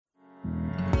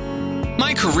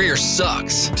My career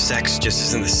sucks. Sex just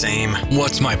isn't the same.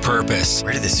 What's my purpose?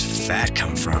 Where did this fat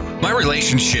come from? My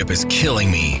relationship is killing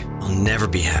me. I'll never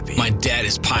be happy. My debt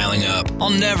is piling up. I'll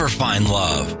never find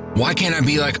love. Why can't I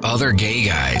be like other gay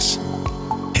guys?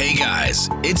 Hey guys,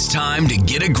 it's time to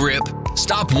get a grip,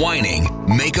 stop whining,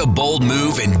 make a bold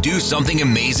move, and do something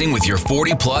amazing with your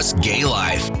 40-plus gay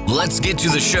life. Let's get to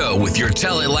the show with your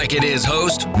Tell It Like It Is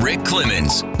host, Rick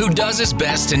Clemens, who does his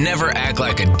best to never act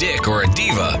like a dick or a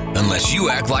diva unless you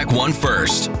act like one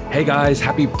first. Hey guys,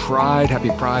 happy Pride,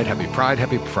 happy Pride, happy Pride,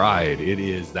 happy Pride. It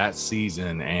is that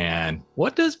season, and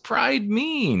what does pride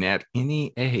mean at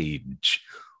any age?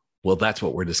 Well, that's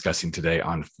what we're discussing today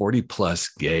on 40-plus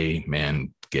gay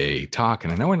men gay talk.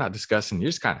 And I know we're not discussing, you're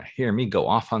just kind of hearing me go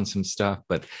off on some stuff,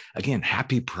 but again,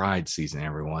 happy Pride season,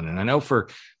 everyone. And I know for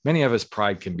many of us,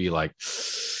 Pride can be like,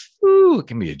 ooh, it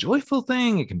can be a joyful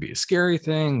thing. It can be a scary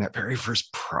thing. That very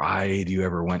first Pride you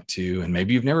ever went to, and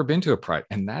maybe you've never been to a Pride,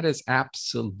 and that is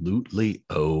absolutely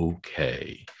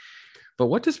okay. But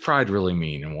what does Pride really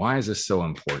mean? And why is this so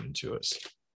important to us?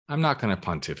 I'm not going to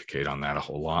pontificate on that a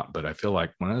whole lot, but I feel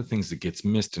like one of the things that gets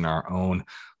missed in our own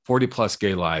 40-plus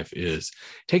gay life is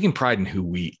taking pride in who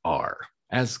we are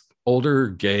as older,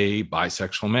 gay,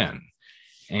 bisexual men.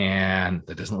 And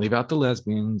that doesn't leave out the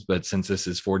lesbians, but since this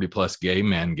is 40-plus gay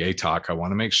men, gay talk, I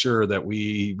want to make sure that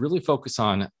we really focus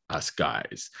on us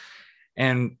guys.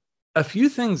 And a few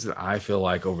things that I feel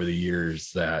like over the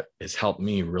years that has helped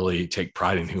me really take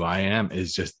pride in who I am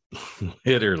is just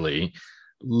literally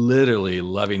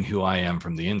loving who I am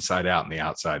from the inside out and the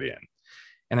outside in.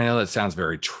 And I know that sounds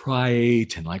very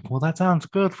trite and like, well, that sounds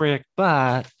good, Rick,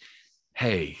 but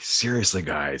hey, seriously,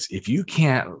 guys, if you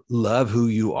can't love who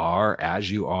you are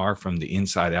as you are from the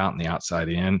inside out and the outside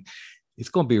in, it's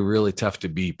going to be really tough to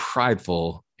be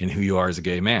prideful in who you are as a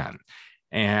gay man.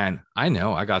 And I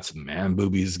know I got some man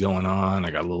boobies going on.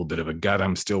 I got a little bit of a gut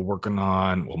I'm still working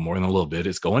on. Well, more than a little bit.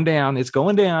 It's going down. It's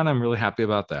going down. I'm really happy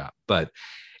about that. But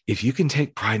if you can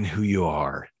take pride in who you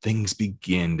are, things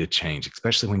begin to change,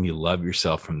 especially when you love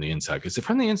yourself from the inside, because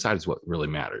from the inside is what really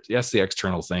matters. Yes, the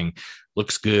external thing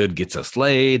looks good, gets us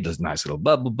laid, those nice little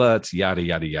bubble butts, yada,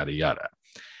 yada, yada, yada.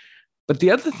 But the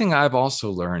other thing I've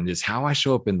also learned is how I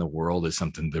show up in the world is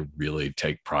something to really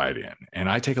take pride in. And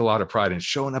I take a lot of pride in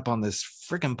showing up on this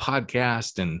freaking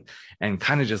podcast and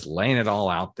kind of just laying it all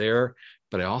out there.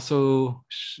 But I also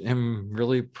am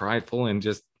really prideful in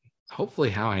just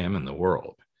hopefully how I am in the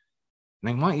world. And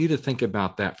I want you to think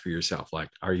about that for yourself. Like,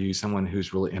 are you someone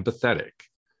who's really empathetic?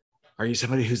 Are you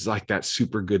somebody who's like that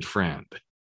super good friend?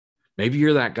 Maybe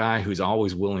you're that guy who's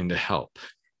always willing to help.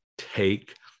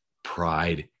 Take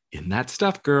pride in that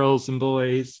stuff, girls and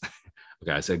boys.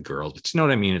 Okay, I said girls, but you know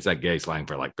what I mean? It's that gay slang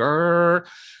for like, grr.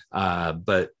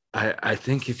 But I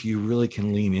think if you really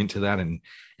can lean into that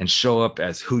and show up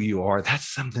as who you are, that's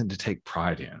something to take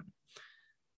pride in.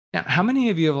 Now, how many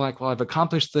of you are like, well, I've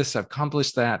accomplished this, I've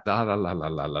accomplished that, la, la, la, la,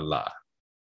 la, la, la.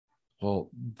 Well,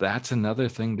 that's another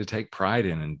thing to take pride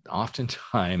in. And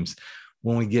oftentimes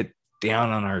when we get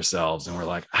down on ourselves and we're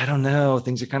like, I don't know,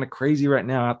 things are kind of crazy right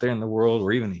now out there in the world.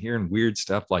 We're even hearing weird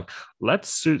stuff like, let's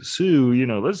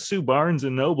sue Barnes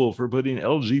and Noble for putting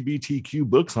LGBTQ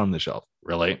books on the shelf.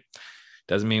 Really?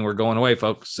 Doesn't mean we're going away,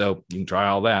 folks. So you can try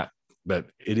all that, but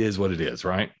it is what it is,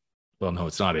 right? Well, no,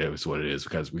 it's not. It's what it is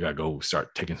because we got to go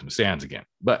start taking some stands again.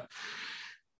 But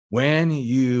when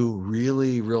you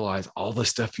really realize all the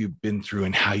stuff you've been through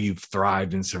and how you've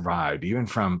thrived and survived, even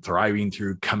from thriving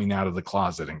through coming out of the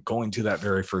closet and going to that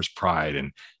very first Pride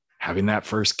and having that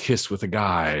first kiss with a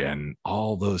guy and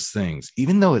all those things,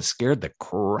 even though it scared the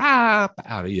crap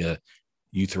out of you,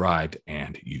 you thrived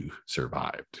and you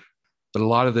survived. But a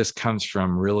lot of this comes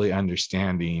from really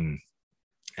understanding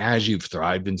as you've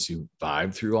thrived and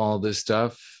survived through all this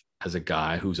stuff, as a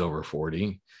guy who's over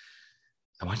 40,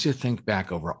 I want you to think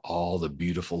back over all the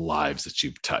beautiful lives that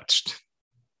you've touched.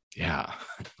 Yeah,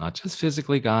 not just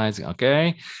physically, guys,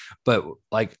 okay? But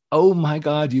like, oh my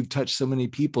God, you've touched so many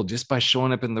people just by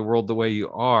showing up in the world the way you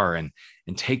are and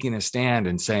taking a stand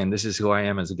and saying, this is who I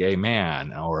am as a gay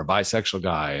man or a bisexual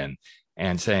guy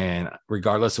and saying,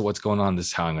 regardless of what's going on, this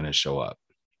is how I'm going to show up.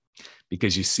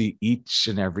 Because you see each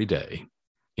and every day,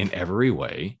 in every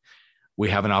way, we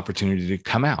have an opportunity to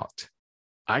come out.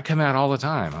 I come out all the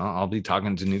time. I'll be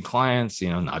talking to new clients,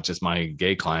 not just my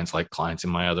gay clients, like clients in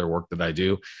my other work that I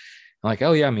do. I'm like,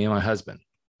 oh yeah, me and my husband.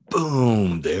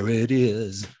 Boom, there it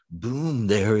is. Boom,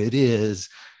 there it is.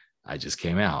 I just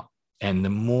came out. And the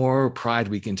more pride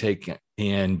we can take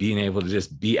in being able to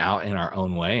just be out in our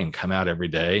own way and come out every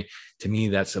day, to me,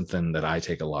 that's something that I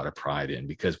take a lot of pride in,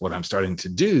 because what I'm starting to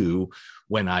do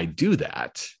when I do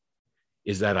that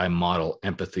is that I model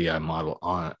empathy. I model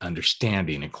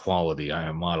understanding, equality.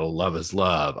 I model love is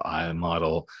love. I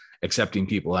model accepting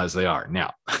people as they are.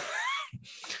 Now,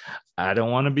 I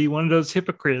don't want to be one of those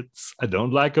hypocrites. I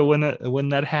don't like it when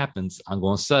that happens. I'm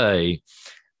going to say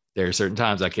there are certain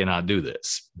times I cannot do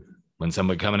this. When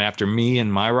somebody coming after me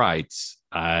and my rights,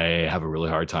 I have a really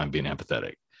hard time being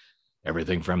empathetic.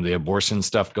 Everything from the abortion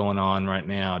stuff going on right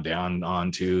now down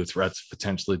onto threats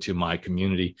potentially to my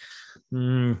community.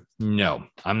 No,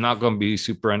 I'm not going to be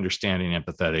super understanding,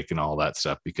 empathetic, and all that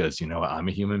stuff because, you know, I'm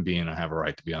a human being. I have a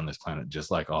right to be on this planet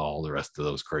just like all the rest of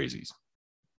those crazies.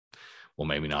 Well,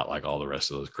 maybe not like all the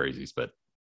rest of those crazies, but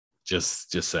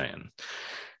just saying.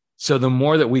 So the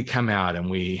more that we come out and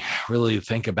we really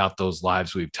think about those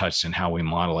lives we've touched and how we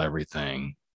model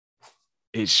everything,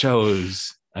 it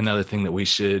shows another thing that we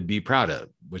should be proud of,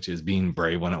 which is being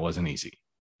brave when it wasn't easy.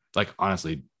 Like,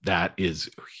 honestly, that is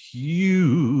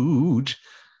huge.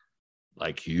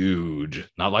 Like huge.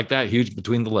 Not like that, huge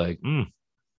between the leg.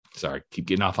 Sorry, keep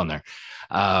getting off on there.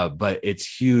 But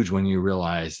it's huge when you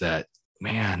realize that,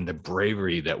 man, the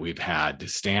bravery that we've had to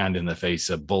stand in the face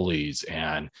of bullies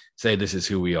and say this is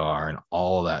who we are and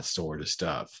all that sort of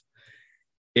stuff.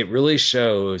 It really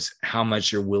shows how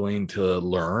much you're willing to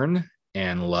learn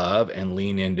and love and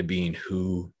lean into being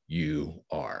who you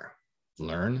are.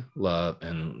 Learn, love,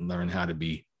 and learn how to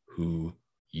be who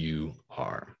you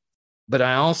are. But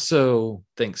I also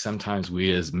think sometimes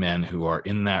we as men who are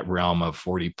in that realm of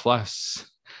 40 plus,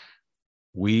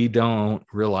 we don't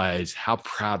realize how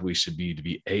proud we should be to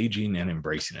be aging and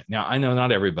embracing it. Now, I know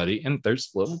not everybody, and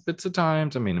there's little bits of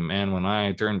times. I mean, man, when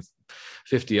I turned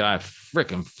 50, I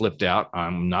freaking flipped out.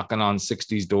 I'm knocking on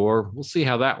 60's door. We'll see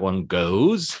how that one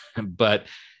goes, but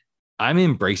I'm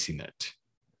embracing it.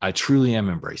 I truly am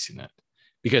embracing it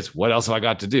because what else have I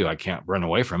got to do? I can't run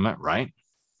away from it, right?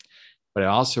 But I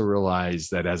also realize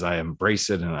that as I embrace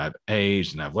it and I've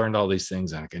aged and I've learned all these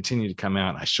things and I continue to come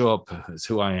out and I show up as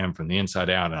who I am from the inside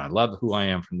out and I love who I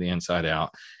am from the inside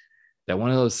out, that one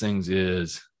of those things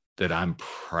is that I'm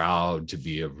proud to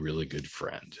be a really good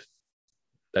friend.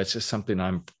 That's just something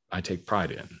I take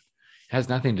pride in. It has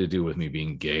nothing to do with me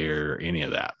being gay or any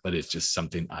of that, but it's just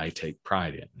something I take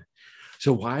pride in.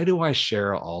 So why do I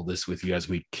share all this with you as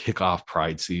we kick off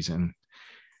Pride season?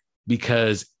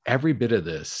 Because every bit of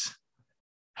this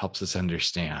helps us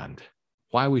understand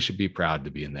why we should be proud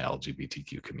to be in the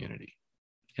LGBTQ community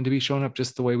and to be showing up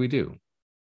just the way we do.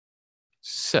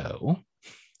 So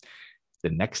the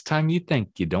next time you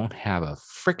think you don't have a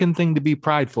freaking thing to be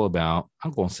prideful about,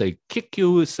 I'm going to say kick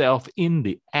yourself in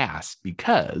the ass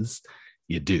because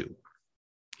you do.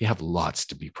 You have lots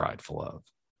to be prideful of.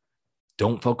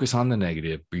 Don't focus on the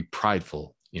negative. Be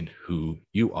prideful in who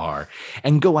you are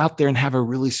and go out there and have a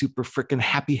really super freaking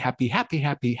happy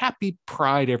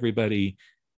Pride, everybody.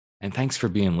 And thanks for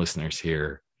being listeners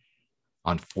here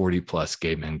on 40 Plus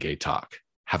Gay Men Gay Talk.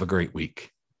 Have a great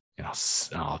week. And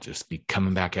I'll just be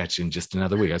coming back at you in just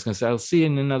another week. I was going to say I'll see you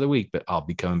in another week, but I'll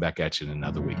be coming back at you in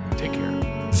another week. Take care.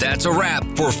 That's a wrap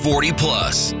for 40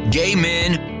 Plus Gay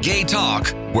Men Gay Talk,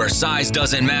 where size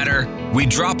doesn't matter. We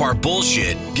drop our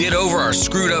bullshit, get over our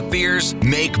screwed up fears,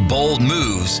 make bold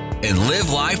moves, and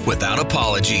live life without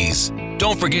apologies.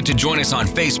 Don't forget to join us on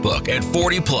Facebook at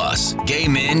 40 Plus Gay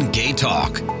Men Gay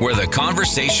Talk, where the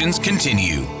conversations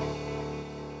continue.